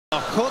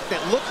hook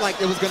that looked like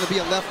it was going to be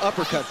a left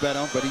uppercut,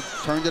 Beto, but he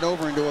turned it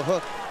over into a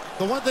hook.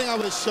 The one thing I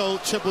would have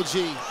showed Triple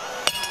G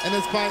in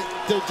this fight,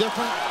 they're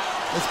different,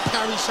 is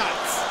parry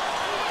shots.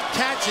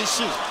 Catch and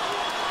shoot.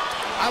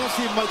 I don't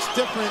see much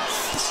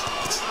difference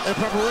in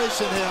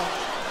preparation here,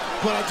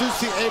 but I do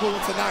see Abel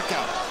with a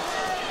knockout.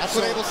 That's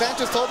what Abel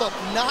Sanchez told him.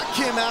 Knock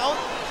him out.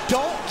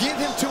 Don't give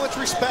him too much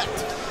respect.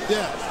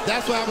 Yeah,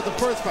 that's what happened the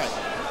first fight.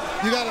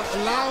 You got to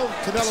allow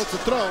Canelo to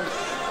throw,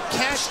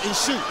 catch and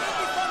shoot.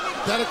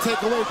 That'll take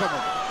away from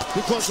him.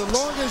 Because as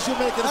long as you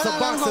make it as a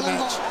boxing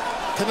match,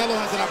 Canelo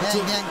has an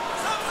opportunity,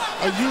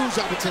 a huge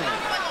opportunity.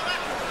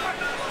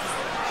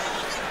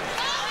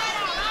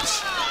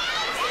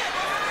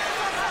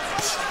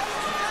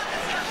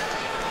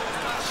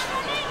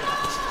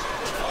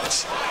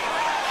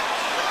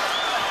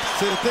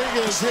 See, the thing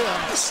is here,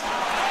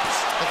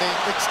 they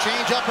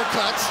exchange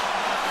uppercuts.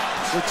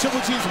 with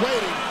Triple G's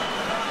waiting,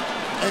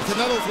 and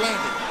Canelo's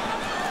landing.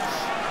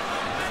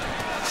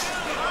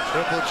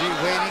 Triple G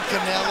waiting,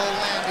 Canelo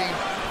landing.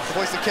 The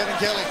voice of Kevin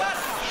Kelly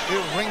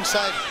here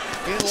ringside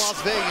in Las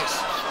Vegas.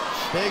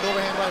 Big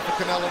overhand right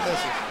for Canelo,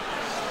 misses.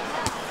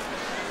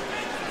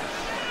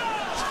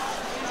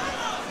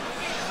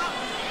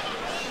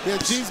 Yeah,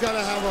 G's got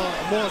to have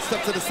a more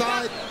step to the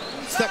side,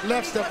 step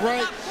left, step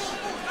right.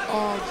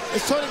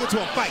 It's turning into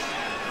a fight.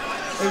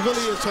 It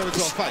really is turning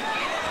into a fight.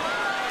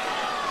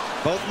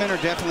 Both men are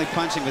definitely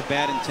punching with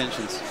bad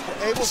intentions.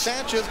 Abel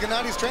Sanchez,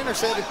 Gennady's trainer,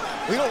 said,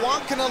 we don't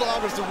want Canelo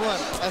Alvarez to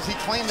run, as he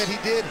claimed that he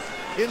did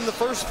in the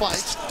first fight.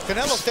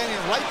 Canelo standing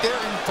right there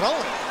and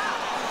throwing.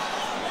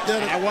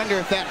 And I wonder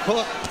if that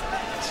hook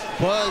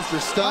buzzed or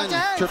stunned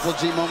Triple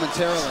G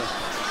momentarily.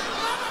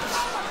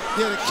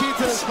 Yeah, the key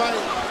to this fight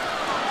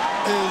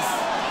is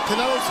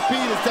Canelo's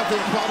speed is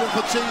definitely a problem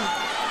for G.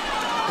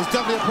 It's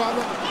definitely a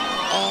problem.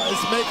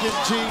 It's making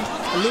G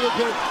a little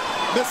bit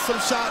miss some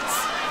shots,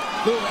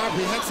 a little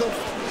apprehensive.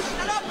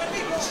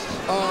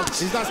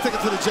 He's not sticking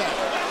to the jab.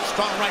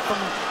 Strong right from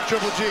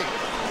Triple G.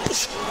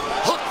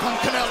 Hook from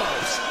Canelo.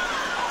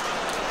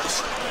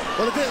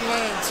 Well, it didn't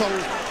land, so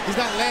he's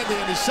not landing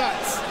any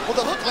shots. Well,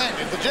 the hook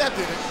landed, the jab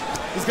didn't.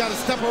 He's got to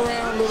step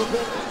around a little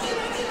bit.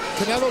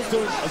 Canelo's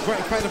doing a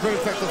very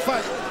effective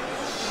fight.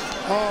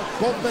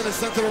 Both men are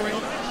center of the ring.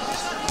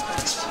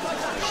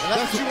 And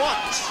that's what you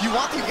want. You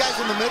want these guys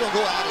in the middle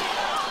go at it.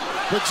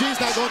 But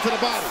G's not going to the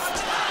body.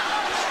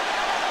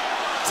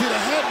 See, the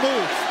head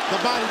moves,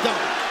 the body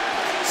don't.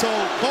 So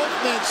both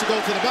men should go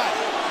to the body.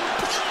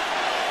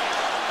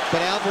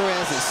 But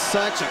Alvarez is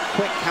such a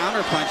quick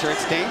counterpuncher.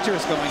 It's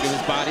dangerous going to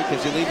his body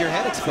because you leave your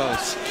head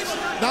exposed.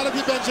 Not if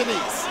you bend your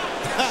knees.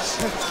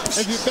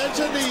 If you bend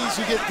your knees,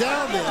 you get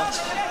down there.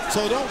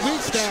 So don't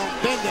reach down,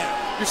 bend down.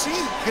 You're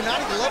seeing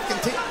Gennady Golovkin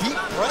take deep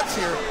breaths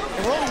here,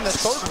 and we're only in the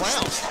third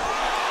round.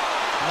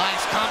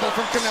 Nice combo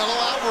from Canelo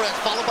Alvarez,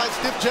 followed by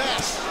stiff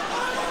jab.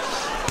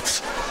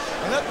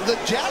 And the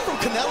jab from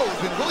Canelo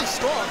has been really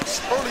strong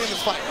early in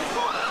this fight.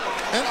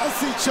 And I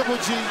see Triple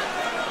G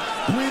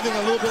breathing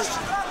a little bit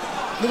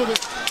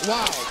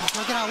wild.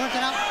 Work it out.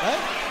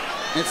 Right?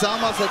 It's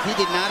almost like he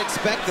did not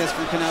expect this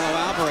from Canelo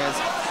Alvarez,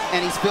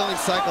 and he's feeling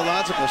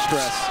psychological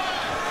stress.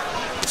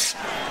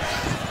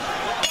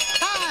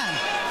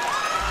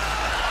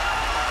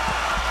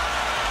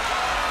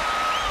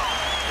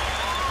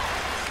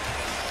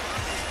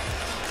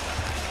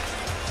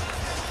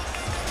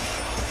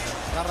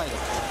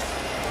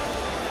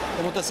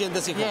 ¿Cómo te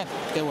sientes, hijo? Bien.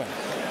 Qué bueno.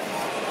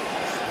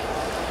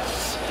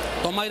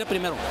 Toma aire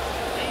primero.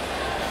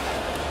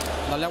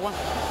 Dale agua.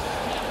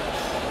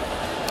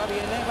 Va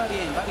bien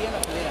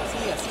la pelea. Así.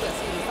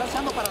 Le está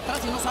echando para atrás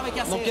y no sabe qué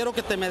hacer. No quiero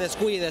que te me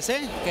descuides,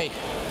 ¿eh? Ok.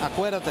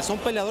 Acuérdate, son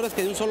peleadores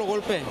que de un solo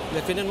golpe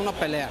definen una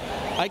pelea.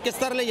 Hay que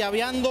estarle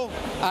llaveando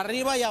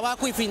arriba y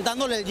abajo y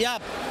fintándole el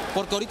jab.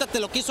 Porque ahorita te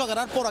lo quiso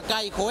agarrar por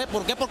acá, hijo, ¿eh?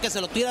 ¿Por qué? Porque se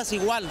lo tiras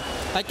igual.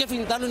 Hay que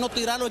fintarlo y no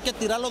tirarlo, hay que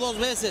tirarlo 2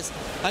 veces.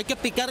 Hay que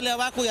picarle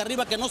abajo y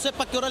arriba, que no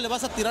sepa qué hora le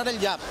vas a tirar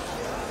el jab.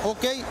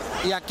 Ok,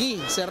 y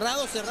aquí,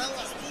 cerrado.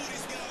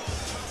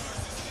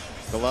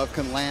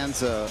 Golovkin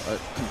lands a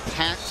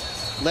compact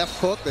left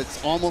hook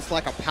that's almost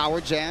like a power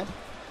jab.